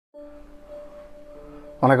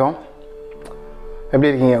வணக்கம், எப்படி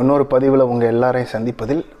இருக்கீங்க? இன்னொரு பதிவில் உங்கள் எல்லாரையும்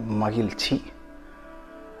சந்திப்பதில் மகிழ்ச்சி.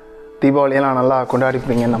 தீபாவளியெல்லாம் நல்லா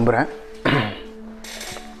கொண்டாடிப்பீங்கன்னு நம்புகிறேன்.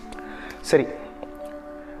 சரி,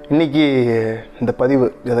 இன்றைக்கி இந்த பதிவு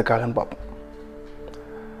எதுக்காகன்னு பார்ப்போம்.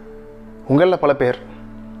 உங்களில் பல பேர்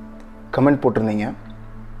கமெண்ட் போட்டிருந்தீங்க,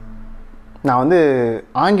 நான்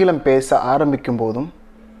ஆங்கிலம் பேச ஆரம்பிக்கும் போதும்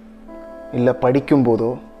இல்லை படிக்கும்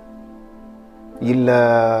போதோ இல்லை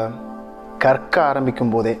கற்க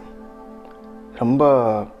ஆரம்பிக்கும் போதே ரொம்ப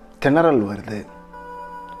திணறல் வருது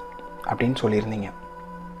அப்படின்னு சொல்லியிருந்தீங்க.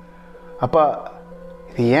 அப்போ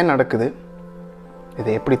இது ஏன் நடக்குது?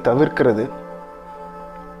 இதை எப்படி தவிர்க்கிறது?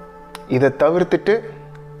 இதை தவிர்த்துட்டு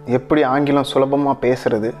எப்படி ஆங்கிலம் சுலபமாக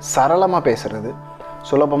பேசுகிறது, சரளமாக பேசுகிறது,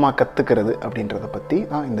 சுலபமாக கற்றுக்கிறது அப்படின்றத பற்றி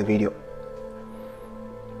தான் இந்த வீடியோ.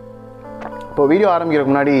 இப்போ வீடியோ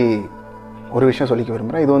ஆரம்பிக்கிறதுக்கு முன்னாடி ஒரு விஷயம் சொல்லிக்க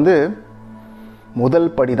விரும்புகிறேன். இது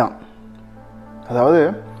முதல் படி தான். அதாவது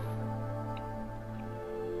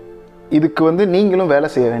இதுக்கு நீங்களும் வேலை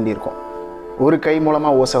செய்ய வேண்டியிருக்கும். ஒரு கை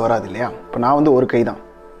மூலமாக ஓசை வராது இல்லையா? இப்போ நான் ஒரு கை தான்,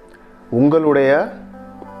 உங்களுடைய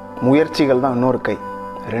முயற்சிகள் தான் இன்னொரு கை.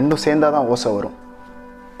 ரெண்டும் சேர்ந்தால் தான் ஓசை வரும்.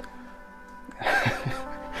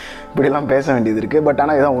 இப்படிலாம் பேச வேண்டியது இருக்குது, பட்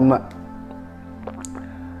ஆனால் இதுதான் உண்மை.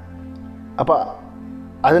 அப்போ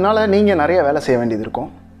அதனால் நீங்கள் நிறைய வேலை செய்ய வேண்டியது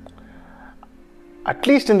இருக்கும்.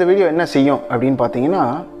 அட்லீஸ்ட் இந்த வீடியோ என்ன செய்யும் அப்படின்னு பார்த்தீங்கன்னா,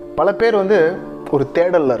 பல பேர் ஒரு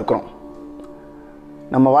தேடலில் இருக்கிறோம்.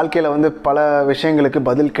 நம்ம வாழ்க்கையில் பல விஷயங்களுக்கு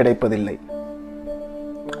பதில் கிடைப்பதில்லை.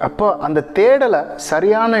 அப்போ அந்த தேடலை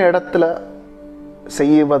சரியான இடத்துல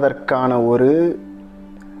செய்வதற்கான ஒரு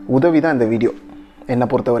உதவி தான் இந்த வீடியோ, என்னை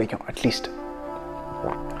பொறுத்த வரைக்கும் அட்லீஸ்ட்.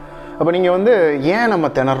 அப்போ நீங்கள் ஏன்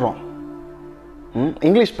நம்ம திணறோம்?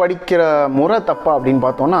 இங்கிலீஷ் படிக்கிற முறை தப்பா அப்படின்னு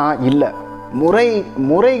பார்த்தோன்னா இல்லை.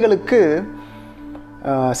 முறைகளுக்கு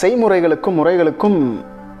செய்முறைகளுக்கும் முறைகளுக்கும்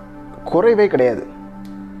குறைவே கிடையாது.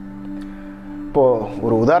 இப்போது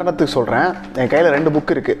ஒரு உதாரணத்துக்கு சொல்கிறேன். என் கையில் 2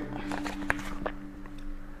 புக்கு இருக்குது,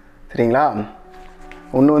 சரிங்களா?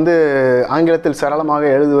 ஒன்று ஆங்கிலத்தில் சரளமாக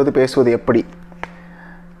எழுதுவது பேசுவது எப்படி,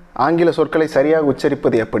 ஆங்கில சொற்களை சரியாக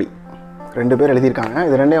உச்சரிப்பது எப்படி, 2 பேர் எழுதியிருக்காங்க.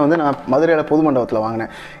 இது 2 நான் மதுரையில் பொது மண்டபத்தில்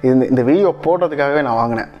வாங்கினேன். இந்த வீடியோ போடுறதுக்காகவே நான்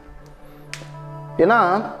வாங்கினேன். ஏன்னா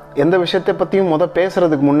எந்த விஷயத்தை பற்றியும்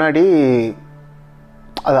பேசுகிறதுக்கு முன்னாடி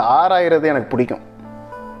அது ஆராயிறது எனக்கு பிடிக்கும்.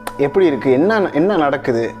 எப்படி இருக்குது, என்ன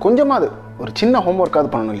நடக்குது, கொஞ்சமாவது ஒரு சின்ன ஹோம்ஒர்க்காவது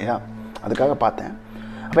பண்ணணும் இல்லையா? அதுக்காக பார்த்தேன்.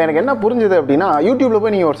 அப்போ எனக்கு என்ன புரிஞ்சுது அப்படின்னா, யூடியூப்பில்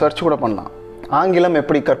போய் நீங்கள் ஒரு சர்ச் கூட பண்ணலாம். ஆங்கிலம்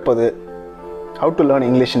எப்படி கற்பது, ஹவு டு லேர்ன்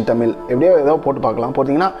இங்கிலீஷ் இன் தமிழ், எப்படியோ ஏதோ போட்டு பார்க்கலாம்.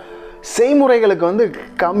 போட்டிங்கன்னா செய்முறைகளுக்கு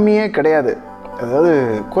கம்மியே கிடையாது, அதாவது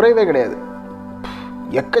குறைவே கிடையாது.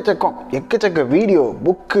 எக்கச்சக்க வீடியோ,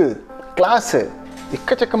 புக்கு, கிளாஸு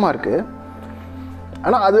எக்கச்சக்கமாக இருக்குது.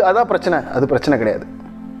 ஆனால் அதான் பிரச்சனை. அது பிரச்சனை கிடையாது.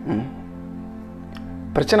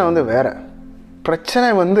 பிரச்சனை வேறு. பிரச்சனை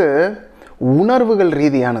உணர்வுகள்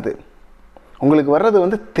ரீதியானது. உங்களுக்கு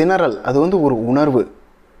வர்றது திணறல். அது ஒரு உணர்வு.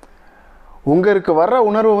 உங்களுக்கு வர்ற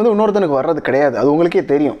உணர்வு இன்னொருத்தனுக்கு வர்றது கிடையாது. அது உங்களுக்கே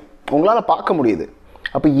தெரியும், உங்களால் பார்க்க முடியுது.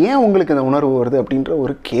 அப்போ ஏன் உங்களுக்கு இந்த உணர்வு வருது அப்படின்ற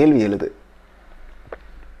ஒரு கேள்வி எழுது.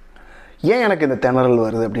 ஏன் எனக்கு இந்த திணறல்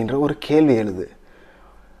வருது அப்படின்ற ஒரு கேள்வி எழுது.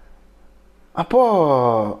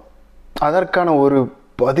 அப்போது அதற்கான ஒரு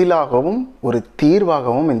பதிலாகவும் ஒரு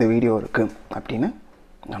தீர்வாகவும் இந்த வீடியோ இருக்குது அப்படின்னு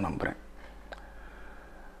நான் நம்புகிறேன்.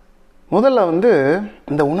 முதல்ல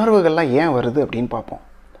இந்த உணர்வுகள்லாம் ஏன் வருது அப்படின்னு பார்ப்போம்.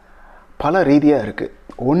 பல ரீதியாக இருக்குது.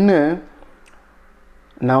 ஒன்று,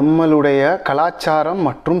 நம்மளுடைய கலாச்சாரம்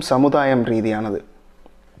மற்றும் சமுதாயம் ரீதியானது.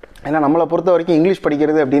 ஏன்னா நம்மளை பொறுத்த வரைக்கும் இங்கிலீஷ்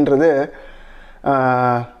படிக்கிறது அப்படின்றது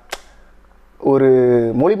ஒரு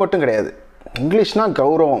மொழி மட்டும் கிடையாது. இங்கிலீஷ்னால்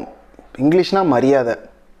கௌரவம், இங்கிலீஷ்னால் மரியாதை.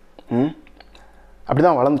 அப்படி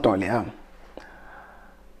தான் வளர்ந்துட்டோம் இல்லையா?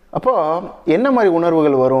 அப்போது என்ன மாதிரி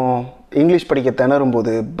உணர்வுகள் வரும்? இங்கிலீஷ் படிக்க திணறும்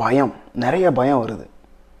போது பயம், நிறைய பயம் வருது.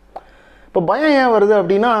 இப்போ பயம் ஏன் வருது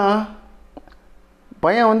அப்படின்னா,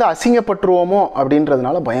 பயம் அசிங்கப்பட்டுருவோமோ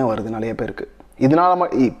அப்படின்றதுனால பயம் வருது நிறைய பேருக்கு. இதனால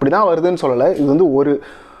இப்படி தான் வருதுன்னு சொல்லலை. இது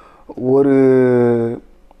ஒரு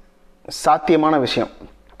சாத்தியமான விஷயம்,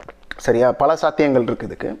 சரியா? பல சாத்தியங்கள் இருக்குது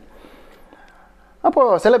இதுக்கு.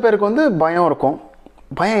 அப்போது சில பேருக்கு பயம் இருக்கும்.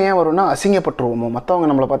 பயம் ஏன் வரும்னா, அசிங்கப்பட்டுருவோமோ, மற்றவங்க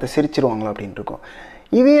நம்மளை பார்த்து சிரிச்சிருவாங்களோ அப்படின்னு இருக்கும்.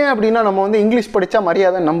 இது ஏன் அப்படின்னா, நம்ம இங்கிலீஷ் படித்தா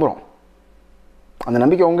மரியாதை நம்புகிறோம். அந்த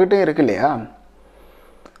நம்பிக்கை உங்ககிட்டே இருக்குது இல்லையா?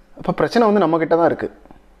 அப்போ பிரச்சனை நம்மக்கிட்ட தான் இருக்குது.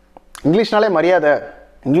 இங்கிலீஷ்னாலே மரியாதை,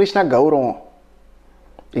 இங்கிலீஷ்னால் கௌரவம்,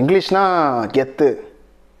 இங்கிலீஷ்னால் கெத்து,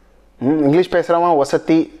 இங்கிலீஷ் பேசுகிறவன்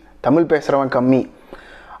வசதி, தமிழ் பேசுகிறவன் கம்மி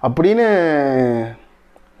அப்படின்னு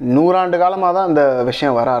 100 ஆண்டு காலமாக தான் அந்த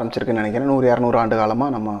விஷயம் வர ஆரம்பிச்சிருக்குன்னு நினைக்கிறேன். 100-200 ஆண்டு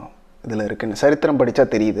காலமாக நம்ம இதில் இருக்குன்னு சரித்திரம் படித்தா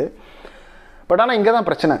தெரியுது. பட் ஆனால் இங்கே தான்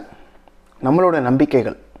பிரச்சனை. நம்மளோட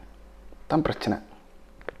நம்பிக்கைகள் தான் பிரச்சனை.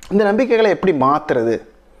 இந்த நம்பிக்கைகளை எப்படி மாற்றுறது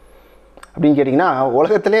அப்படின்னு கேட்டிங்கன்னா,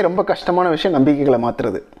 உலகத்திலே ரொம்ப கஷ்டமான விஷயம் நம்பிக்கைகளை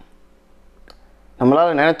மாற்றுறது.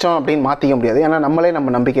 நம்மளால் நினச்சோம் அப்படின்னு மாற்றிக்க முடியாது. ஏன்னா நம்மளே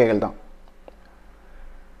நம்ம நம்பிக்கைகள் தான்.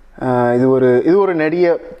 இது ஒரு நெடிய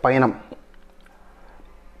பயணம்.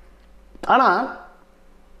 ஆனால்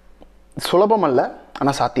சுலபம் அல்ல,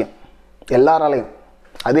 ஆனால் சாத்தியம் எல்லாராலையும்.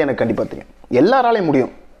 அது எனக்கு கண்டிப்பாக தெரியும். எல்லாராலையும்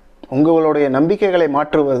முடியும். உங்களுடைய நம்பிக்கைகளை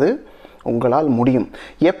மாற்றுவது உங்களால் முடியும்.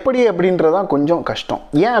 எப்படி அப்படின்றதான் கொஞ்சம் கஷ்டம்.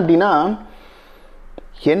 ஏன் அப்படின்னா,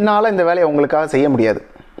 என்னால் இந்த வேலையை உங்களுக்காக செய்ய முடியாது,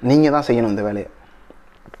 நீங்கள் தான் செய்யணும் இந்த வேலையை.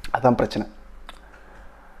 அதுதான் பிரச்சனை.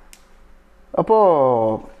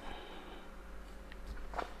 அப்போது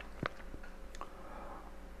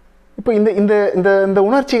இப்போ இந்த இந்த இந்த இந்த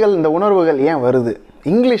உணர்ச்சிகள், இந்த உணர்வுகள் ஏன் வருது?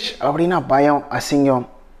 இங்கிலீஷ் அப்படின்னா பயம், அசிங்கம்,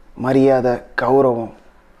 மரியாதை, கௌரவம்,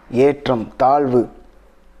 ஏற்றம், தாழ்வு,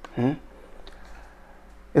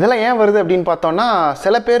 இதெல்லாம் ஏன் வருது அப்படின்னு பார்த்தோன்னா,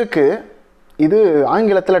 சில பேருக்கு இது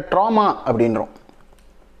ஆங்கிலத்தில் ட்ராமா அப்படின்றோம்.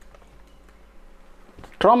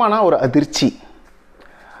 ட்ராமானா ஒரு அதிர்ச்சி,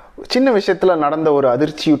 சின்ன விஷயத்தில் நடந்த ஒரு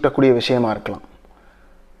அதிர்ச்சியூட்டக்கூடிய விஷயமா இருக்கலாம்.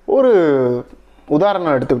 ஒரு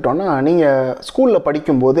உதாரணம் எடுத்துக்கிட்டோன்னா, நீங்கள் ஸ்கூலில்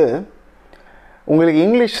படிக்கும்போது உங்களுக்கு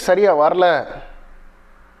இங்கிலீஷ் சரியாக வரல,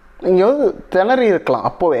 நீங்கள் வந்து திணறி இருக்கலாம்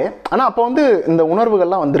அப்போவே. ஆனால் அப்போ வந்து இந்த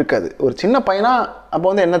உணர்வுகள்லாம் வந்திருக்காது. ஒரு சின்ன பையனாக அப்போ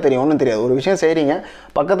வந்து என்ன தெரியும்? ஒன்றும் தெரியாது. ஒரு விஷயம் செய்கிறீங்க,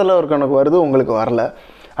 பக்கத்தில் இருக்கவனுக்கு வருது, உங்களுக்கு வரல.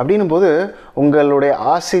 அப்படின்னும் போது உங்களுடைய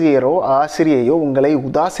ஆசிரியையோ உங்களை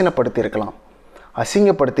உதாசீனப்படுத்தி இருக்கலாம்,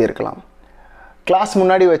 அசிங்கப்படுத்தி இருக்கலாம், கிளாஸ்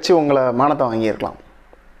முன்னாடி வச்சு உங்களை மானத்தை வாங்கியிருக்கலாம்,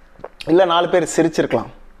 இல்லை 4 பேர்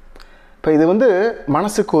சிரிச்சிருக்கலாம். இப்போ இது வந்து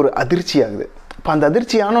மனசுக்கு ஒரு அதிர்ச்சி ஆகுது. இப்போ அந்த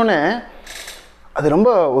அதிர்ச்சி ஆனோன்னே அது ரொம்ப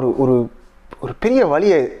ஒரு ஒரு ஒரு பெரிய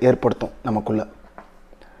வலியை ஏற்படுத்தும் நமக்குள்ளே.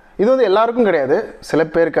 இது வந்து எல்லாருக்கும் கிடையாது, சில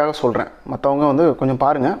பேருக்காக சொல்கிறேன். மற்றவங்க வந்து கொஞ்சம்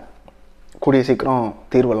பாருங்கள், கூடிய சீக்கிரம்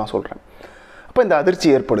தீர்வெல்லாம் சொல்கிறேன். அப்போ இந்த அதிர்ச்சி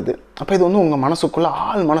ஏற்படுது. அப்போ இது வந்து உங்கள் மனசுக்குள்ளே,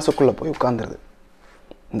 ஆள் மனசுக்குள்ளே போய் உட்காந்துருது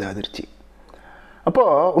இந்த அதிர்ச்சி.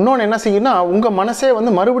 அப்போது இன்னொன்று என்ன செய்யுன்னா, உங்கள் மனசே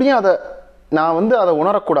வந்து மறுபடியும் நான் வந்து அதை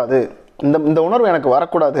உணரக்கூடாது, இந்த உணர்வு எனக்கு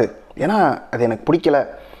வரக்கூடாது, ஏன்னா அது எனக்கு பிடிக்கல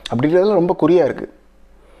அப்படின்றதுல ரொம்ப குறியாக இருக்குது.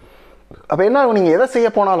 அப்போ என்ன, நீங்கள் எதை செய்ய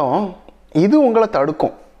போனாலும் இது உங்களை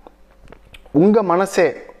தடுக்கும். உங்கள் மனசே,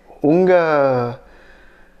 உங்கள்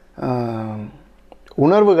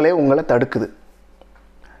உணர்வுகளே உங்களை தடுக்குது.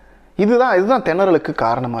 இதுதான் திணறலுக்கு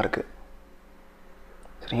காரணமாக இருக்குது.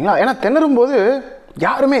 சரிங்களா? ஏன்னா திணறும்போது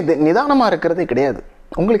யாருமே நிதானமாக இருக்கிறதே கிடையாது.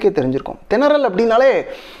 உங்களுக்கே தெரிஞ்சிருக்கும். திணறல் அப்படின்னாலே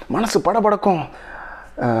மனசு படபடக்கும்,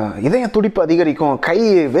 இதய துடிப்பு அதிகரிக்கும், கை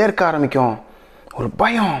வேர்க்க ஆரம்பிக்கும், ஒரு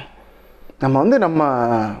பயம். நம்ம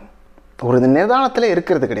ஒரு நிதானத்தில்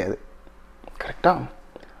இருக்கிறது கிடையாது. கரெக்டாக?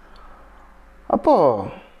 அப்போது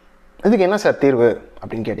இதுக்கு என்ன சார் தீர்வு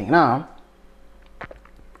அப்படின்னு கேட்டிங்கன்னா,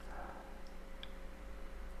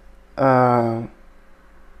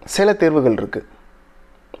 சில தீர்வுகள் இருக்குது.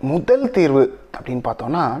 முதல் தீர்வு அப்படின்னு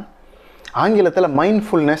பார்த்தோன்னா, ஆங்கிலத்தில்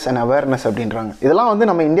மைண்ட்ஃபுல்னஸ் அண்ட் அவேர்னஸ் அப்படின்றாங்க. இதெல்லாம் வந்து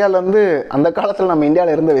நம்ம இந்தியாவிலேருந்து, அந்த காலத்தில் நம்ம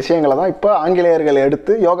இந்தியாவில் இருந்த விஷயங்களை தான் இப்போ ஆங்கிலேயர்கள்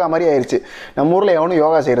எடுத்து யோகா மாதிரி ஆயிடுச்சு. நம்ம ஊரில் எவனும்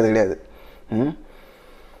யோகா செய்கிறது கிடையாது.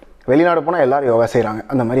 வெளிநாடு போனால் எல்லோரும் யோகா செய்கிறாங்க,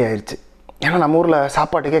 அந்த மாதிரி ஆயிடுச்சு. ஏன்னா நம்ம ஊரில்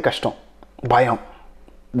சாப்பாட்டுக்கே கஷ்டம், பயம்,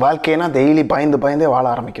 வாழ்க்கைனா டெய்லி பயந்தே வாழ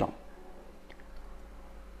ஆரம்பிக்கிறோம்.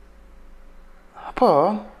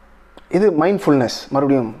 அப்போது இது மைண்ட்ஃபுல்னஸ்.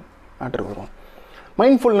 மறுபடியும் நாட்டுக்கு வருவோம்.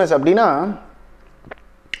 மைண்ட்ஃபுல்னஸ் அப்படின்னா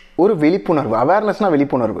ஒரு விழிப்புணர்வு. அவேர்னஸ்னால்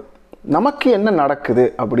விழிப்புணர்வு. நமக்கு என்ன நடக்குது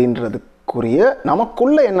அப்படின்றதுக்குரிய,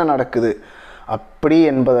 நமக்குள்ளே என்ன நடக்குது அப்படி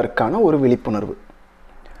என்பதற்கான ஒரு விழிப்புணர்வு.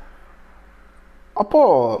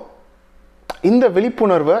 அப்போது இந்த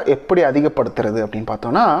விழிப்புணர்வை எப்படி அதிகப்படுத்துறது அப்படின்னு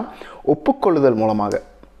பார்த்தோன்னா, ஒப்புக்கொள்ளுதல் மூலமாக.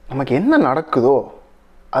 நமக்கு என்ன நடக்குதோ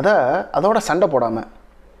அதோட சண்டை போடாமல்,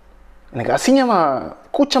 எனக்கு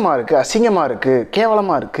கூச்சமாக இருக்குது, அசிங்கமாக இருக்குது,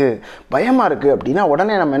 கேவலமாக இருக்குது, பயமாக இருக்குது அப்படின்னா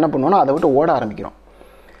உடனே நம்ம என்ன பண்ணுவோம்னா அதை விட்டு ஓட ஆரம்பிக்கிறோம்.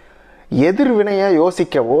 எதிர்வினையை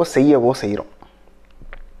யோசிக்கவோ செய்யவோ செய்கிறோம்.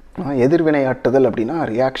 எதிர்வினையாட்டுதல் அப்படின்னா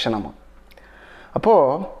ரியாக்ஷனாமா.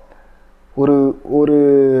 அப்போது ஒரு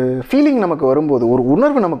ஃபீலிங் நமக்கு வரும்போது, ஒரு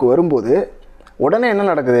உணர்வு நமக்கு வரும்போது உடனே என்ன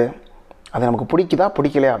நடக்குது? அது நமக்கு பிடிக்குதா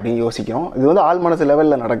பிடிக்கலையா அப்படின்னு யோசிக்கிறோம். இது வந்து ஆள் மனசு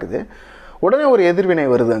லெவலில் நடக்குது. உடனே ஒரு எதிர்வினை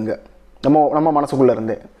வருது அங்கே நம்ம மனசுக்குள்ளே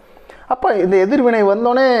இருந்தே. அப்போ இந்த எதிர்வினை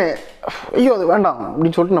வந்தோடனே ஐயோ அது வேண்டாம்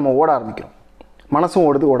அப்படின்னு சொல்லிட்டு நம்ம ஓட ஆரம்பிக்கிறோம். மனசும்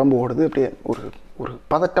ஓடுது, உடம்பு ஓடுது, அப்படியே ஒரு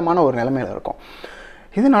பதட்டமான ஒரு நிலைமையில் இருக்கும்.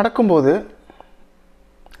 இது நடக்கும்போது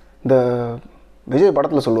இந்த விஜய்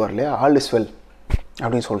படத்தில் சொல்லுவார் இல்லையா, ஆல் இஸ் வெல்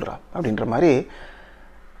அப்படின்னு சொல்கிறா அப்படின்ற மாதிரி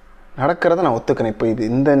நடக்கிறத நான் ஒத்துக்கிறேன். இப்போ இது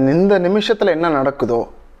இந்த நிமிஷத்தில் என்ன நடக்குதோ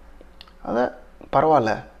அதை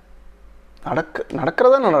பரவாயில்ல,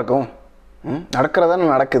 நடக்கிறதா நடக்கும், நடக்கிறதான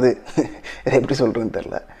நடக்குது. இதை எப்படி சொல்கிறதுன்னு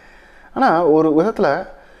தெரில. ஆனால் ஒரு விதத்தில்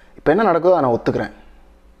இப்போ என்ன நடக்குதோ அதை நான் ஒத்துக்கிறேன்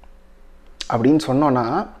அப்படின்னு சொன்னோன்னா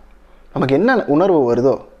நமக்கு என்ன உணர்வு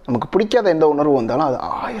வருதோ நமக்கு பிடிக்காத எந்த உணர்வு வந்தாலும் அது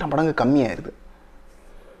 1000 மடங்கு கம்மியாயிருது.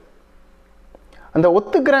 அந்த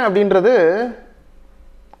ஒத்துக்கிறேன் அப்படின்றது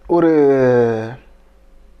ஒரு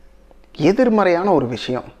எதிர்மறையான ஒரு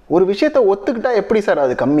விஷயம். ஒரு விஷயத்தை ஒத்துக்கிட்டால் எப்படி சார்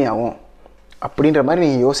அது கம்மியாகும் அப்படின்ற மாதிரி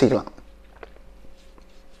நீங்கள் யோசிக்கலாம்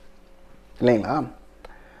இல்லைங்களா?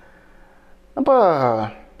 அப்போ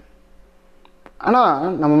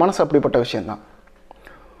ஆனால் நம்ம மனசு அப்படிப்பட்ட விஷயந்தான்.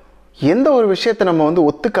 எந்த ஒரு விஷயத்தை நம்ம வந்து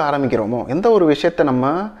ஒத்துக்க ஆரம்பிக்கிறோமோ, எந்த ஒரு விஷயத்தை நம்ம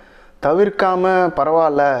தவிர்க்காமல்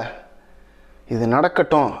பரவாயில்ல இது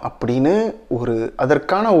நடக்கட்டும் அப்படின்னு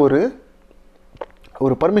அதற்கான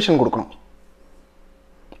ஒரு பர்மிஷன் கொடுக்கணும்.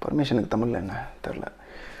 பர்மிஷனுக்கு தமிழில் என்ன தெரில.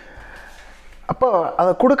 அப்போ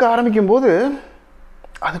அதை கொடுக்க ஆரம்பிக்கும்போது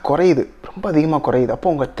அது குறையுது, ரொம்ப அதிகமாக குறையுது. அப்போ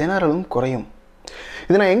உங்கள் திணறலும் குறையும்.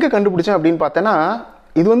 இது நான் எங்கே கண்டுபிடிச்சேன் அப்படின்னு பார்த்தேன்னா,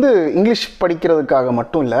 இது வந்து இங்கிலீஷ் படிக்கிறதுக்காக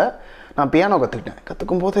மட்டும் இல்லை, நான் பியானோ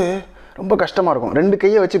கற்றுக்கும் போது ரொம்ப கஷ்டமாக இருக்கும். 2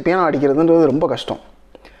 கையை வச்சு பியானோ அடிக்கிறதுன்றது ரொம்ப கஷ்டம்.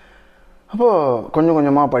 அப்போது கொஞ்சம்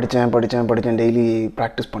கொஞ்சமாக படித்தேன், டெய்லி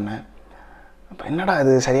ப்ராக்டிஸ் பண்ணேன். அப்போ என்னடா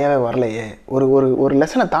இது சரியாகவே வரலையே, ஒரு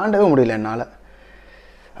லெசனை தாண்டவே முடியல என்னால்.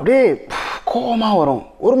 அப்படியே கோவமாக வரும்.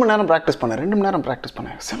 1 மணி நேரம் ப்ராக்டிஸ் பண்ணேன், 2 மணி நேரம் ப்ராக்டிஸ்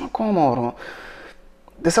பண்ணேன், செம கோவமாக வரும்,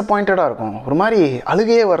 டிசப்பாயிண்டடாக இருக்கும், ஒரு மாதிரி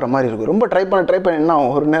அழுகையே வர்ற மாதிரி இருக்கும். ரொம்ப ட்ரை பண்ண என்ன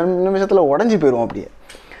ஒரு நிமிஷத்தில் உடஞ்சி போயிடும் அப்படியே.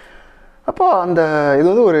 அப்போ இது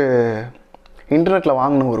வந்து ஒரு இன்டர்நெட்டில்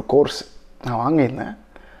வாங்கின ஒரு கோர்ஸ் நான் வாங்கியிருந்தேன்.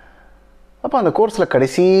 அப்போ அந்த கோர்ஸில்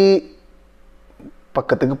கடைசி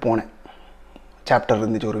பக்கத்துக்கு போனேன். சாப்டர்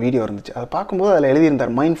இருந்துச்சு, ஒரு வீடியோ இருந்துச்சு. அதை பார்க்கும்போது அதில்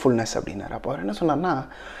எழுதியிருந்தார் மைண்ட்ஃபுல்னஸ் அப்படின்னார். அப்போ அவர் என்ன சொன்னார்னா,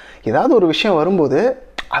 ஏதாவது ஒரு விஷயம் வரும்போது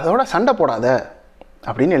அதோட சண்டை போடாத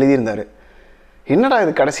அப்படின்னு எழுதியிருந்தார். என்னடா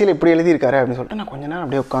இது கடைசியில் இப்படி எழுதியிருக்காரு அப்படின்னு சொல்லிட்டு நான் கொஞ்ச நேரம்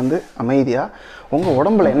அப்படியே உட்காந்து அமைதியாக உங்கள்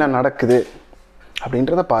உடம்புல என்ன நடக்குது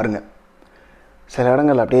அப்படின்றத பாருங்கள். சில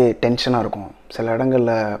இடங்களில் அப்படியே டென்ஷனாக இருக்கும், சில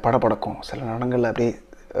இடங்களில் படபடக்கும், சில இடங்களில் அப்படியே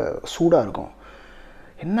சூடாக இருக்கும்.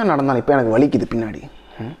 என்ன நடந்தாலும் இப்போ எனக்கு வலிக்குது பின்னாடி.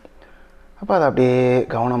 அப்போ அதை அப்படியே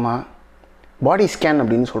கவனமாக பாடி ஸ்கேன்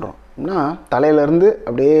அப்படின்னு சொல்கிறோம். தலையிலேருந்து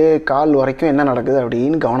அப்படியே கால் வரைக்கும் என்ன நடக்குது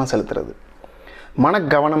அப்படின்னு கவனம் செலுத்துறது.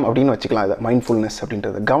 மனக்கவனம் அப்படின்னு வச்சுக்கலாம். இதை மைண்ட்ஃபுல்னஸ்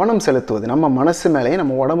அப்படின்றது கவனம் செலுத்துவது. நம்ம மனசு மேலேயும்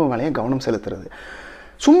நம்ம உடம்பு மேலேயும் கவனம் செலுத்துறது.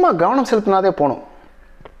 சும்மா கவனம் செலுத்தினாதே போகணும்,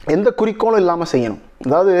 எந்த குறிக்கோளும் இல்லாமல் செய்யணும்.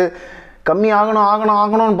 அதாவது கம்மி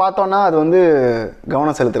ஆகணும்னு பார்த்தோன்னா அது வந்து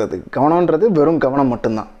கவனம் செலுத்துறது. கவனன்றது வெறும் கவனம்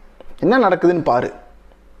மட்டும்தான். என்ன நடக்குதுன்னு பாரு,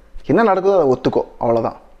 என்ன நடக்குதோ அதை ஒத்துக்கோ,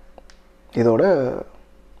 அவ்வளோதான் இதோட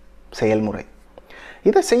செயல்முறை.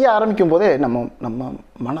 இதை செய்ய ஆரம்பிக்கும் போதே நம்ம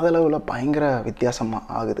மனதளவில் பயங்கர வித்தியாசமாக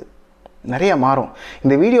ஆகுது, நிறைய மாறும்.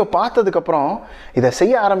 இந்த வீடியோ பார்த்ததுக்கப்புறம் இதை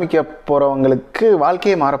செய்ய ஆரம்பிக்க போகிறவங்களுக்கு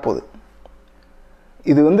வாழ்க்கையே மாறப்போகுது.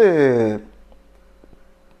 இது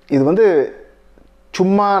வந்து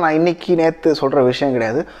சும்மா நான் இன்னைக்கு நேற்று சொல்கிற விஷயம்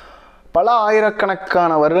கிடையாது. பல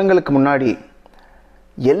ஆயிரக்கணக்கான வருடங்களுக்கு முன்னாடி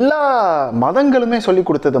எல்லா மதங்களுமே சொல்லிக்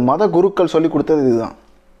கொடுத்தது, மத குருக்கள் சொல்லிக் கொடுத்தது இதுதான்.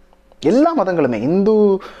 எல்லா மதங்களுமே,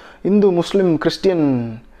 இந்து முஸ்லீம் கிறிஸ்டியன்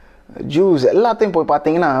ஜூஸ் எல்லாத்தையும் போய்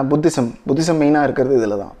பார்த்தீங்கன்னா புத்திசம் மெயினாக இருக்கிறது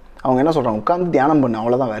இதில் தான். அவங்க என்ன சொல்கிறாங்க, உட்காந்து தியானம் பண்ணு,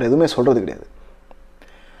 அவ்வளோதான், வேறு எதுவுமே சொல்கிறது கிடையாது.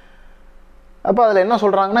 அப்போ அதில் என்ன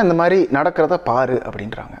சொல்கிறாங்கன்னா, இந்த மாதிரி நடக்கிறத பாரு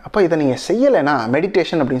அப்படின்றாங்க. அப்போ இதை நீங்கள் செய்யலைன்னா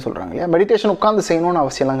மெடிடேஷன் அப்படின்னு சொல்கிறாங்க இல்லையா. மெடிடேஷன் உட்காந்து செய்யணும்னு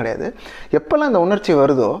அவசியம்லாம் கிடையாது. எப்போல்லாம் இந்த உணர்ச்சி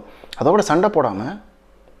வருதோ அதோட சண்டை போடாமல்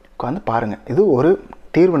உட்காந்து பாருங்கள். இது ஒரு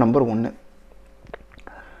தீர்வு நம்பர் 1.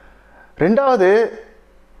 2வது,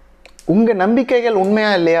 உங்கள் நம்பிக்கைகள்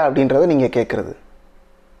உண்மையா இல்லையா அப்படின்றத நீங்கள் கேட்குறது.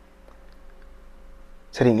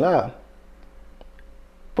 சரிங்களா?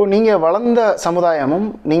 இப்போ நீங்கள் வளர்ந்த சமுதாயமும்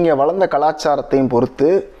நீங்கள் வளர்ந்த கலாச்சாரத்தையும் பொறுத்து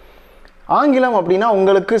ஆங்கிலம் அப்படின்னா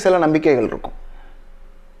உங்களுக்கு சில நம்பிக்கைகள் இருக்கும்.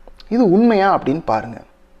 இது உண்மையா அப்படின்னு பாருங்கள்.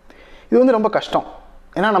 இது வந்து ரொம்ப கஷ்டம்.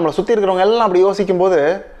 ஏன்னா நம்மளை சுற்றி இருக்கிறவங்க எல்லாம் அப்படி யோசிக்கும்போது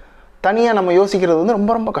தனியாக நம்ம யோசிக்கிறது வந்து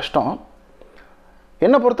ரொம்ப ரொம்ப கஷ்டம்.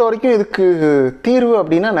 என்னை பொறுத்த வரைக்கும் இதுக்கு தீர்வு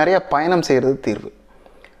அப்படின்னா நிறைய பயணம் செய்கிறது தீர்வு.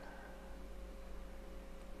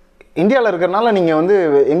 இந்தியாவில் இருக்கிறனால நீங்கள் வந்து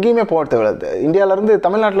எங்கேயுமே போக தேவையில்லை. இந்தியாவிலேருந்து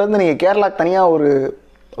தமிழ்நாட்டிலேருந்து நீங்கள் கேரளாவுக்கு தனியாக ஒரு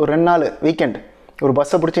 2 நாள் வீக்கெண்ட் ஒரு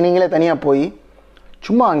பஸ்ஸை பிடிச்சி நீங்களே தனியாக போய்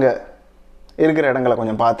சும்மா அங்கே இருக்கிற இடங்களை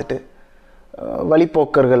கொஞ்சம் பார்த்துட்டு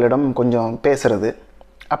வழிப்போக்கர்களிடம் கொஞ்சம் பேசுகிறது,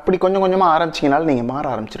 அப்படி கொஞ்சம் கொஞ்சமாக ஆரம்பிச்சிங்கனாலும் நீங்கள் மாற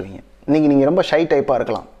ஆரம்பிச்சிருவீங்க. இன்றைக்கி நீங்கள் ரொம்ப ஷை டைப்பாக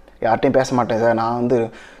இருக்கலாம், யார்கிட்டையும் பேச மாட்டேன் சார், நான் வந்து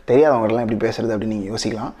தெரியாதவங்கள்லாம் எப்படி பேசுகிறது அப்படின்னு நீங்கள்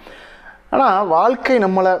யோசிக்கலாம். ஆனால் வாழ்க்கை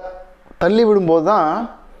நம்மளை தள்ளி விடும்போது தான்,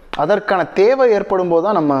 அதற்கான தேவை ஏற்படும் போது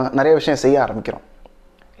தான் நம்ம நிறைய விஷயம் செய்ய ஆரம்பிக்கிறோம்.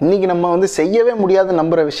 இன்றைக்கி நம்ம வந்து செய்யவே முடியாத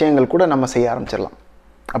நம்புகிற விஷயங்கள் கூட நம்ம செய்ய ஆரம்பிச்சிடலாம்.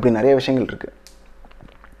 அப்படி நிறைய விஷயங்கள் இருக்குது.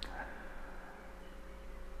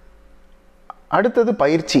 அடுத்தது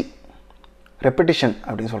பயிற்சி, ரெப்பிட்டிஷன்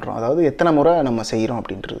அப்படின்னு சொல்கிறோம். அதாவது எத்தனை முறை நம்ம செய்கிறோம்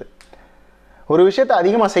அப்படின்றது. ஒரு விஷயத்தை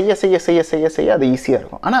அதிகமாக செய்ய செய்ய செய்ய செய்ய செய்ய அது ஈஸியாக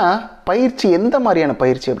இருக்கும். ஆனால் பயிற்சி எந்த மாதிரியான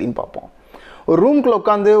பயிற்சி அப்படின்னு பார்ப்போம். ஒரு ரூம்குள்ளே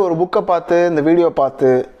உட்காந்து ஒரு புக்கை பார்த்து இந்த வீடியோ பார்த்து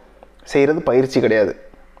செய்கிறது பயிற்சி கிடையாது.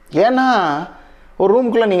 ஏன்னா ஒரு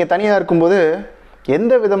ரூமுக்குள்ளே நீங்கள் தனியாக இருக்கும்போது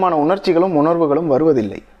எந்த விதமான உணர்ச்சிகளும் உணர்வுகளும்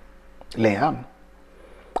வருவதில்லை இல்லையா?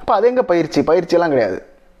 அப்போ அது எங்கே பயிற்சியெல்லாம் கிடையாது.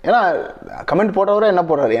 ஏன்னா கமெண்ட் போட்டவரை என்ன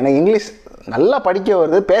போடுறாரு, எனக்கு இங்கிலீஷ் நல்லா படிக்க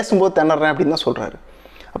வருது, பேசும்போது திணறேன் அப்படின்னு தான் சொல்கிறாரு.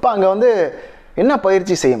 அப்போ அங்கே வந்து என்ன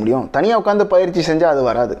பயிற்சி செய்ய முடியும்? தனியாக உட்காந்து பயிற்சி செஞ்சால் அது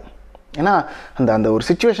வராது. ஏன்னா அந்த அந்த ஒரு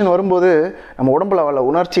சுச்சுவேஷன் வரும்போது நம்ம உடம்புல வர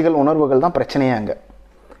உணர்வுகள் தான் பிரச்சனையே அங்கே.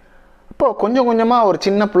 அப்போது கொஞ்சம் கொஞ்சமாக ஒரு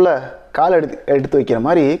சின்ன பிள்ளை காலை எடுத்து வைக்கிற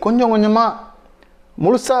மாதிரி கொஞ்சம் கொஞ்சமாக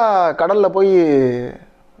முழுசாக கடலில் போய்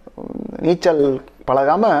நீச்சல்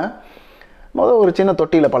பழகாமல் ஒரு சின்ன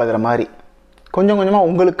தொட்டியில் பழகிற மாதிரி கொஞ்சம் கொஞ்சமாக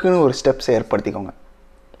உங்களுக்குன்னு ஒரு ஸ்டெப்ஸை ஏற்படுத்திக்கோங்க.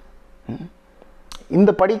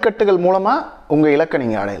 இந்த படிக்கட்டுகள் மூலமாக உங்கள் இலக்கை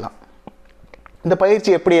நீங்கள் அடையலாம். இந்த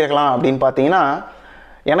பயிற்சி எப்படி இருக்கலாம் அப்படின்னு பார்த்தீங்கன்னா,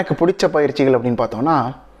 எனக்கு பிடிச்ச பயிற்சிகள் அப்படின்னு பார்த்தோன்னா,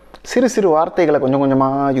 சிறு சிறு வார்த்தைகளை கொஞ்சம்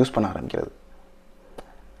கொஞ்சமாக யூஸ் பண்ண ஆரம்பிக்கிறது.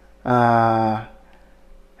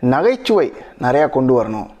 நகைச்சுவை நிறையா கொண்டு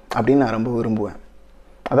வரணும் அப்படின்னு நான் ரொம்ப விரும்புவேன்.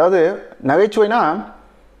 அதாவது நகைச்சுவைனா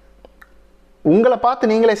உங்களை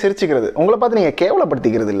பார்த்து நீங்களே சிரிச்சுக்கிறது, உங்களை பார்த்து நீங்கள்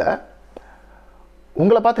கேவலப்படுத்திக்கிறது இல்லை,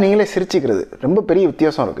 உங்களை பார்த்து நீங்களே சிரிச்சுக்கிறது. ரொம்ப பெரிய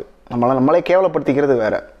வித்தியாசம் இருக்குது. நம்மளே கேவலப்படுத்திக்கிறது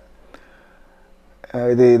வேறு.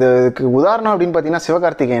 இதுக்கு உதாரணம் அப்படின்னு பார்த்தீங்கன்னா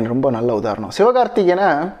சிவகார்த்திகேயன் ரொம்ப நல்ல உதாரணம். சிவகார்த்திகேயனை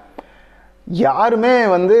யாருமே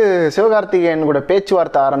வந்து சிவகார்த்திகேயன் கூட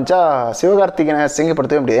பேச்சுவார்த்தை ஆரம்பித்தா சிவகார்த்திகேயனை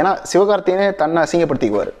அசிங்கப்படுத்தவே முடியாது. ஏன்னா சிவகார்த்திகேயனே தன்னை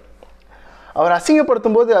அசிங்கப்படுத்திக்குவார். அவர்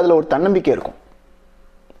அசிங்கப்படுத்தும் போது அதில் ஒரு தன்னம்பிக்கை இருக்கும்.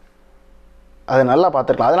 அதை நல்லா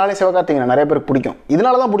பார்த்துருக்கலாம். அதனாலே சிவகார்த்திகேயனை நிறைய பேருக்கு பிடிக்கும்.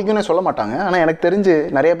 இதனால தான் பிடிக்கும்னு சொல்ல மாட்டாங்க, ஆனால் எனக்கு தெரிஞ்சு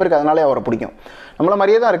நிறைய பேருக்கு அதனாலே அவரை பிடிக்கும். நம்மளை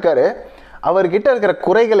மாதிரியே தான் இருக்கார். அவர்கிட்ட இருக்கிற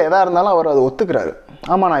குறைகள் எதாக இருந்தாலும் அவர் அதை ஒத்துக்கிறாரு.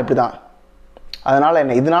 ஆமாம், நான் இப்படி தான், அதனால்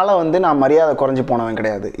என்ன, இதனால் வந்து நான் மரியாதை குறைஞ்சி போனவன்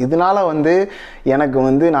கிடையாது, இதனால் வந்து எனக்கு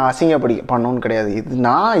வந்து நான் பண்ணணும்னு கிடையாது,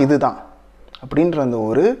 இதுதான் அப்படின்ற அந்த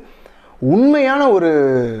ஒரு உண்மையான ஒரு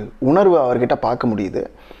உணர்வு அவர்கிட்ட பார்க்க முடியுது.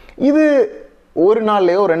 இது ஒரு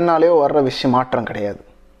நாள்லையோ 2 நாள்லையோ வர்ற விஷயம், மாற்றம் கிடையாது.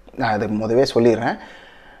 நான் அதை முதவே சொல்லிடுறேன்.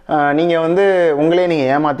 நீங்கள் வந்து உங்களே நீங்கள்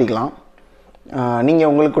ஏமாற்றிக்கலாம், நீங்கள்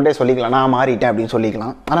உங்களுக்கிட்டே சொல்லிக்கலாம் நான் மாறிட்டேன் அப்படின்னு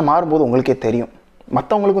சொல்லிக்கலாம். ஆனால் மாறும்போது உங்களுக்கே தெரியும்,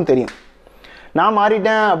 மற்றவங்களுக்கும் தெரியும். நான்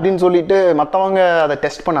மாறிட்டேன் அப்படின்னு சொல்லிட்டு மற்றவங்க அதை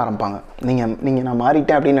டெஸ்ட் பண்ண ஆரம்பிப்பாங்க. நீங்கள் நான்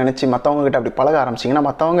மாறிட்டேன் அப்படின்னு நினச்சி மற்றவங்ககிட்ட அப்படி பழக ஆரம்பிச்சிங்கன்னா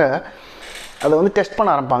மற்றவங்க அதை வந்து டெஸ்ட் பண்ண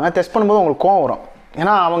ஆரம்பிப்பாங்க. டெஸ்ட் பண்ணும்போது உங்களுக்கு கோவம் வரும்.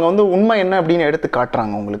 ஏன்னா அவங்க வந்து உண்மை என்ன அப்படின்னு எடுத்து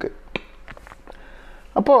காட்டுறாங்க உங்களுக்கு.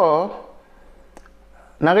 அப்போது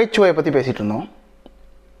நகைச்சுவையை பற்றி பேசிகிட்டு இருந்தோம்.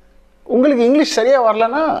 உங்களுக்கு இங்கிலீஷ் சரியாக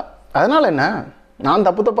வரலன்னா அதனால் என்ன, நான்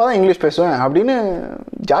தப்பாக தான் இங்கிலீஷ் பேசுவேன் அப்படின்னு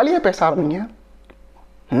ஜாலியாக பேச ஆரம்பிங்க.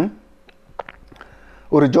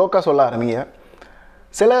 ஒரு ஜோக்காக சொல்ல ஆரம்பிங்க.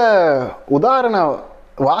 சில உதாரண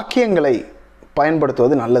வாக்கியங்களை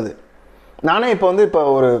பயன்படுத்துவது நல்லது. நானே இப்போ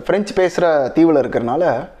ஒரு ஃப்ரெஞ்சு பேசுகிற தீவில் இருக்கிறனால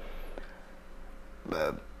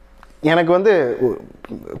எனக்கு வந்து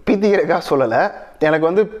பீத்திக்கிறதுக்காக சொல்லலை, எனக்கு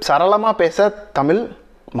வந்து சரளமாக பேச தமிழ்,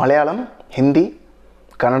 மலையாளம், ஹிந்தி,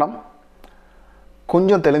 கன்னடம்,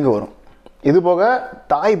 கொஞ்சம் தெலுங்கு வரும். இது போக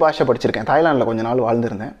தாய் பாஷை படிச்சிருக்கேன். தாய்லாண்டில் கொஞ்ச நாள்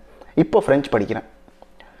வாழ்ந்துருந்தேன். இப்போ ஃப்ரெஞ்சு படிக்கிறேன்.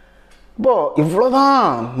 இப்போது இவ்வளோதான்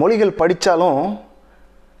மொழிகள் படித்தாலும்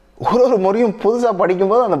ஒரு முறையும் புதுசாக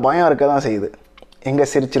படிக்கும்போது அந்த பயம் இருக்க தான் செய்யுது. எங்கே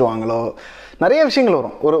சிரிச்சிருவாங்களோ, நிறைய விஷயங்கள்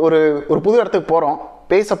வரும். ஒரு ஒரு புது இடத்துக்கு போகிறோம்,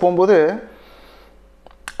 பேச போகும்போது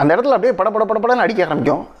அந்த இடத்துல அப்படியே படப்படன்னு அடிக்க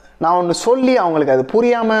ஆரம்பிக்கும். நான் ஒன்று சொல்லி அவங்களுக்கு அது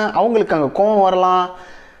புரியாமல் அவங்களுக்கு அங்கே கோபம் வரலாம்.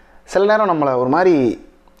 சில நேரம் நம்மளை ஒரு மாதிரி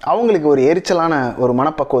அவங்களுக்கு ஒரு எரிச்சலான ஒரு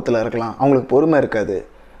மனப்பக்குவத்தில் இருக்கலாம், அவங்களுக்கு பொறுமை இருக்காது.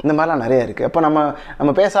 இந்த மாதிரிலாம் நிறையா இருக்குது. அப்போ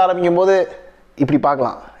நம்ம பேச ஆரம்பிக்கும் போது இப்படி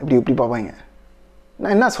பார்க்கலாம், இப்படி பார்ப்பாங்க,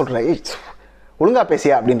 நான் என்ன சொல்கிறேன், ஒழுங்காக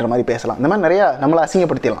பேசியா அப்படின்ற மாதிரி பேசலாம். இந்த மாதிரி நிறையா நம்மளை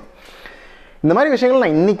அசிங்கப்படுத்திடலாம். இந்த மாதிரி விஷயங்கள்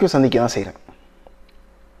நான் இன்றைக்கும் சந்திக்க தான் செய்கிறேன்.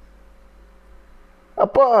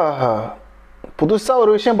 அப்போ புதுசாக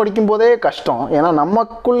ஒரு விஷயம் படிக்கும்போதே கஷ்டம். ஏன்னா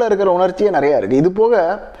நமக்குள்ளே இருக்கிற உணர்ச்சியே நிறையா இருக்குது. இது போக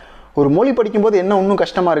ஒரு மொழி படிக்கும்போது என்ன இன்னும்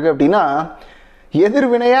கஷ்டமாக இருக்குது அப்படின்னா,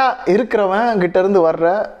 எதிர்வினையாக இருக்கிறவன் கிட்டேருந்து வர்ற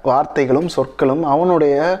வார்த்தைகளும் சொற்களும்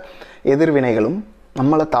அவனுடைய எதிர்வினைகளும்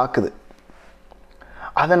நம்மளை தாக்குது.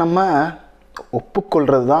 அதை நம்ம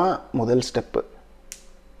ஒப்புக்கொள்கிறது தான் முதல் ஸ்டெப்பு.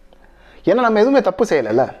 ஏன்னா நம்ம எதுவுமே தப்பு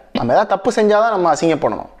செய்யலைல்ல. நம்ம எதாவது தப்பு செஞ்சால் தான் நம்ம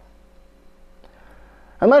அசிங்கப்படணும்.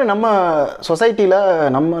 அது மாதிரி நம்ம சொசைட்டியில்,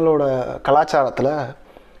 நம்மளோட கலாச்சாரத்தில்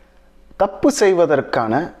தப்பு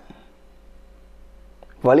செய்வதற்கான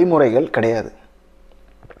வழிமுறைகள் கிடையாது.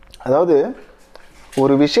 அதாவது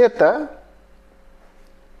ஒரு விஷயத்தை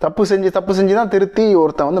தப்பு செஞ்சு தான் திருத்தி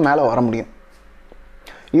ஒருத்தன் வந்து மேலே வர முடியும்.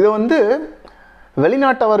 இதை வந்து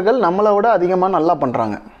வெளிநாட்டவர்கள் நம்மளை விட அதிகமாக நல்லா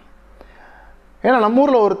பண்ணுறாங்க. ஏன்னா நம்ம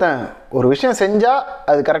ஊரில் ஒருத்தன் ஒரு விஷயம் செஞ்சால்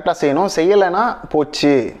அது கரெக்டாக செய்யணும், செய்யலைன்னா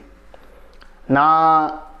போச்சு, நான்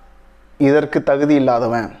இதற்கு தகுதி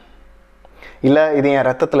இல்லாதவன், இல்லை இது என்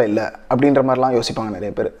ரத்தத்தில் இல்லை அப்படின்ற மாதிரிலாம் யோசிப்பாங்க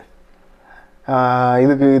நிறைய பேர்.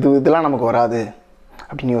 இதெல்லாம் நமக்கு வராது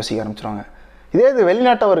அப்படின்னு யோசிக்க ஆரம்பிச்சிடுவாங்க. இதே இது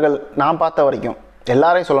வெளிநாட்டவர்கள் நான் பார்த்த வரைக்கும்,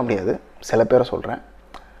 எல்லாரையும் சொல்ல முடியாது, சில பேரை சொல்கிறேன்.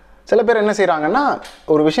 சில பேர் என்ன செய்கிறாங்கன்னா,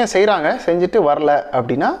 ஒரு விஷயம் செய்கிறாங்க, செஞ்சுட்டு வரல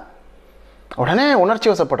அப்படின்னா உடனே உணர்ச்சி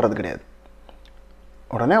வசப்படுறது கிடையாது.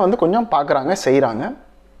 உடனே வந்து கொஞ்சம் பார்க்குறாங்க, செய்கிறாங்க,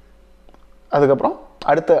 அதுக்கப்புறம்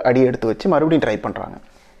அடுத்த அடி எடுத்து வச்சு மறுபடியும் ட்ரை பண்ணுறாங்க.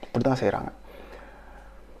 இப்படி தான் செய்கிறாங்க.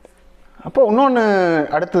 அப்போ இன்னொன்று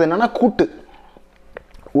அடுத்தது என்னென்னா கூட்டு.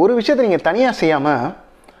 ஒரு விஷயத்தை நீங்கள் தனியாக செய்யாமல்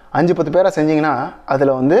 5-10 பேரை செஞ்சிங்கன்னா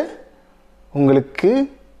அதில் வந்து உங்களுக்கு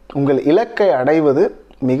உங்கள் இலக்கை அடைவது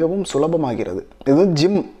மிகவும் சுலபமாகிறது. இது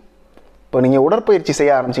ஜிம். இப்போ நீங்கள் உடற்பயிற்சி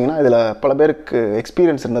செய்ய ஆரம்பிச்சிங்கன்னா, இதில் பல பேருக்கு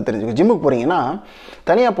எக்ஸ்பீரியன்ஸ் இருந்தால் தெரிஞ்சுக்கும். ஜிம்முக்கு போகிறீங்கன்னா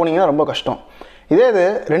தனியாக போனீங்கன்னா ரொம்ப கஷ்டம். இதே இது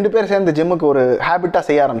 2 பேர் சேர்ந்து ஜிம்முக்கு ஒரு ஹேபிட்டாக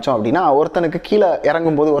செய்ய ஆரம்பித்தோம் அப்படின்னா, ஒருத்தனுக்கு கீழே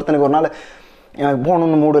இறங்கும்போது ஒருத்தனுக்கு ஒரு நாள் எனக்கு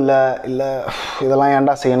போகணுன்னு மூடு இல்லை இதெல்லாம்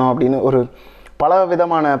ஏன்டா செய்யணும் அப்படின்னு ஒரு பல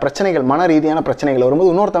விதமான பிரச்சனைகள், மன ரீதியான பிரச்சனைகள்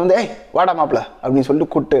வரும்போது இன்னொருத்தன் வந்து வாடா மாப்பிள்ள அப்படின்னு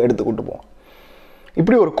சொல்லிட்டு கூட்டு போவோம்.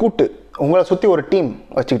 இப்படி ஒரு கூட்டு உங்களை சுற்றி ஒரு டீம்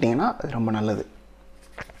வச்சுக்கிட்டிங்கன்னா அது ரொம்ப நல்லது.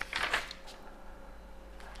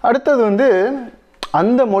 அடுத்தது வந்து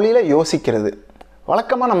அந்த மொழியில் யோசிக்கிறது.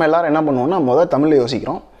 வழக்கமாக நம்ம எல்லோரும் என்ன பண்ணுவோம்னா, முதல் தமிழில்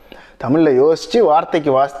யோசிக்கிறோம். தமிழில் யோசித்து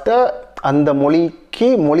வார்த்தைக்கு வார்த்தை அந்த மொழிக்கு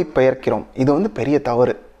மொழி பெயர்க்கிறோம். இது வந்து பெரிய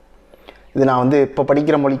தவறு. இது நான் வந்து இப்போ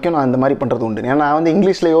படிக்கிற மொழிக்கும் நான் இந்த மாதிரி பண்ணுறது உண்டு. ஏன்னா நான் வந்து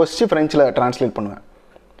இங்கிலீஷில் யோசித்து ஃப்ரெஞ்சில் ட்ரான்ஸ்லேட் பண்ணுவேன்,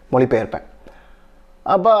 மொழிபெயர்ப்பேன்.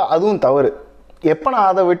 அப்போ அதுவும் தவறு. எப்போ நான்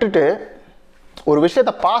அதை விட்டுட்டு ஒரு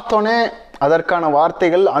விஷயத்தை பார்த்தோன்னே அதற்கான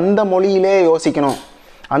வார்த்தைகள் அந்த மொழியிலே யோசிக்கணும்,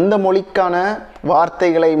 அந்த மொழிக்கான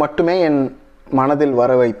வார்த்தைகளை மட்டுமே என் மனதில்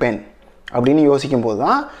வர வைப்பேன் அப்படின்னு யோசிக்கும்போது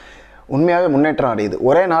தான் உண்மையாகவே முன்னேற்றம் அடையுது.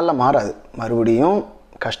 ஒரே நாளில் மாறாது. மறுபடியும்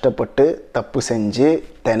கஷ்டப்பட்டு தப்பு செஞ்சு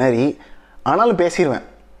திணறி ஆனாலும் பேசிடுவேன்.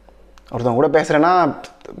 ஒருத்தவங்க கூட பேசுகிறேன்னா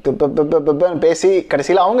பேசி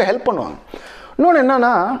கடைசியில் அவங்க ஹெல்ப் பண்ணுவாங்க. இன்னொன்று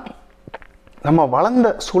என்னென்னா, நம்ம வளர்ந்த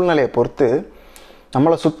சூழ்நிலையை பொறுத்து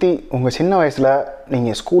நம்மளை சுற்றி உங்கள் சின்ன வயசில்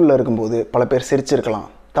நீங்கள் ஸ்கூலில் இருக்கும்போது பல பேர் சிரிச்சிருக்கலாம்.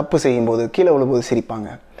 தப்பு செய்யும்போது கீழே விழும்போது சிரிப்பாங்க,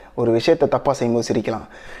 ஒரு விஷயத்தை தப்பாக செய்யும்போது சிரிக்கலாம்.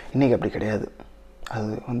 இன்றைக்கி அப்படி கிடையாது.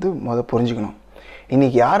 அது வந்து புரிஞ்சுக்கணும்.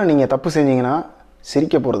 இன்றைக்கி யாரும் நீங்கள் தப்பு செஞ்சீங்கன்னா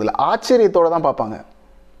சிரிக்க போகிறதில்ல, ஆச்சரியத்தோடு தான் பார்ப்பாங்க.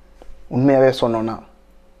 உண்மையாகவே சொன்னோன்னா,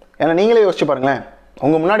 ஏன்னா நீங்களே யோசிச்சு பாருங்களேன்.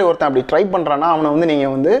 உங்கள் முன்னாடி ஒருத்தன் அப்படி ட்ரை பண்ணுறான்னா அவனை வந்து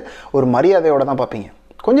நீங்கள் வந்து ஒரு மரியாதையோடு தான் பார்ப்பீங்க.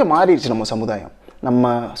 கொஞ்சம் மாறிடுச்சு நம்ம சமுதாயம்.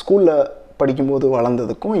 நம்ம ஸ்கூலில் படிக்கும்போது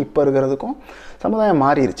வளர்ந்ததுக்கும் இப்போ இருக்கிறதுக்கும் சமுதாயம்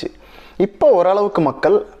மாறிடுச்சு. இப்போ ஓரளவுக்கு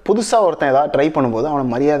மக்கள் புதுசாக ஒருத்தன் ஏதாவது ட்ரை பண்ணும்போது அவனை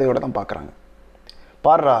மரியாதையோடு தான் பார்க்குறாங்க.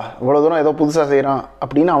 பாடுறா இவ்வளோ தூரம் ஏதோ புதுசாக செய்கிறான்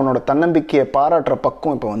அப்படின்னு அவனோட தன்னம்பிக்கையை பாராட்டுற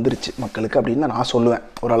பக்கம் இப்போ வந்துருச்சு மக்களுக்கு அப்படின்னு தான் நான் சொல்லுவேன்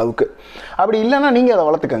ஓரளவுக்கு. அப்படி இல்லைன்னா நீங்கள் அதை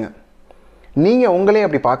வளர்த்துக்கங்க. நீங்கள் உங்களே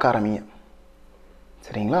அப்படி பார்க்க ஆரம்பிங்க.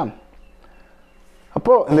 சரிங்களா?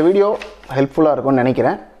 அப்போது இந்த வீடியோ ஹெல்ப்ஃபுல்லாக இருக்கும்னு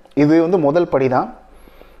நினைக்கிறேன். இது வந்து முதல் படி தான்.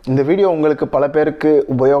 இந்த வீடியோ உங்களுக்கு பல பேருக்கு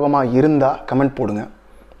உபயோகமாக இருந்தால் கமெண்ட் போடுங்க.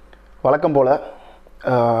 வழக்கம் போல்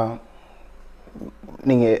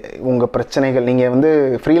நீங்கள் உங்கள் பிரச்சனைகள், நீங்கள் வந்து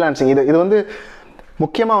ஃப்ரீலான்சிங், இது வந்து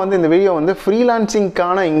முக்கியமாக வந்து இந்த வீடியோ வந்து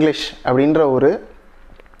ஃப்ரீலான்சிங்க்கான இங்கிலீஷ் அப்படின்ற ஒரு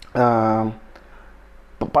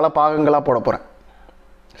பல பாகங்களாக போட போகிறேன்.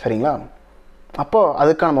 சரிங்களா? அப்போது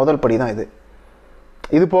அதுக்கான முதல் படி தான் இது.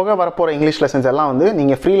 இது போக வரப்போகிற இங்கிலீஷ் லெசன்ஸ் எல்லாம் வந்து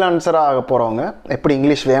நீங்கள் ஃப்ரீலான்சராக ஆக போகிறவங்க எப்படி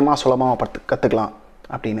இங்கிலீஷ் வேகமாக சுலபமாக கற்றுக்கலாம்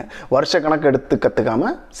அப்படின்னு வருஷ கணக்கு எடுத்து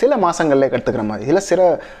கற்றுக்காமல் சில மாதங்கள்லேயே கற்றுக்கிற மாதிரி, இல்லை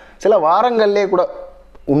சில வாரங்கள்லே கூட,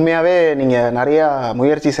 உண்மையாகவே நீங்கள் நிறையா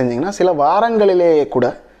முயற்சி செஞ்சிங்கன்னா சில வாரங்களிலே கூட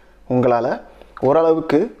உங்களால்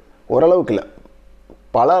ஓரளவுக்கு இல்லை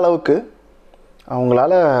பல அளவுக்கு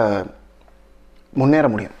அவங்களால முன்னேற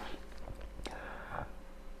முடியும்.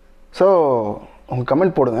 ஸோ உங்கள்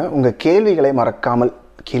கமெண்ட் போடுங்க. உங்கள் கேள்விகளை மறக்காமல்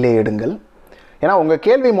கீழே எடுங்கள். ஏன்னா உங்கள்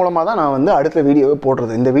கேள்வி மூலமாக தான் நான் வந்து அடுத்த வீடியோவை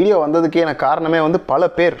போடுறது. இந்த வீடியோ வந்ததுக்கே எனக்கு காரணமே வந்து பல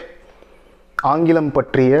பேர் ஆங்கிலம்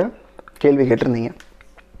பற்றிய கேள்வி கேட்டிருந்தீங்க.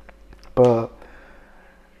 இப்போ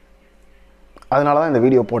அதனால தான் இந்த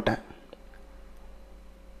வீடியோ போட்டேன்.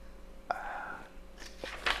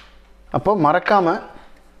 அப்போ மறக்காமல்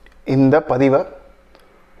இந்த பதிவை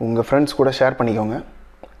உங்கள் ஃப்ரெண்ட்ஸ் கூட ஷேர் பண்ணிக்கோங்க,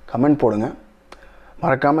 கமெண்ட் போடுங்க.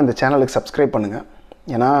 மறக்காமல் இந்த சேனலுக்கு சப்ஸ்கிரைப் பண்ணுங்கள்.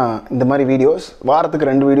 ஏன்னா இந்த மாதிரி வீடியோஸ் வாரத்துக்கு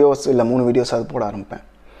 2 வீடியோஸ் இல்லை 3 வீடியோஸ் அது போட ஆரம்பிப்பேன்.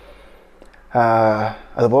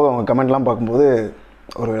 அதுபோக அவங்க கமெண்ட்லாம் பார்க்கும்போது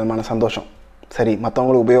ஒரு விதமான சந்தோஷம். சரி,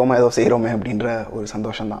 மற்றவங்களுக்கு உபயோகமாக ஏதோ செய்கிறோமே அப்படின்ற ஒரு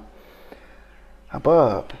சந்தோஷம்தான். அப்போ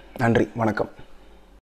நன்றி, வணக்கம்.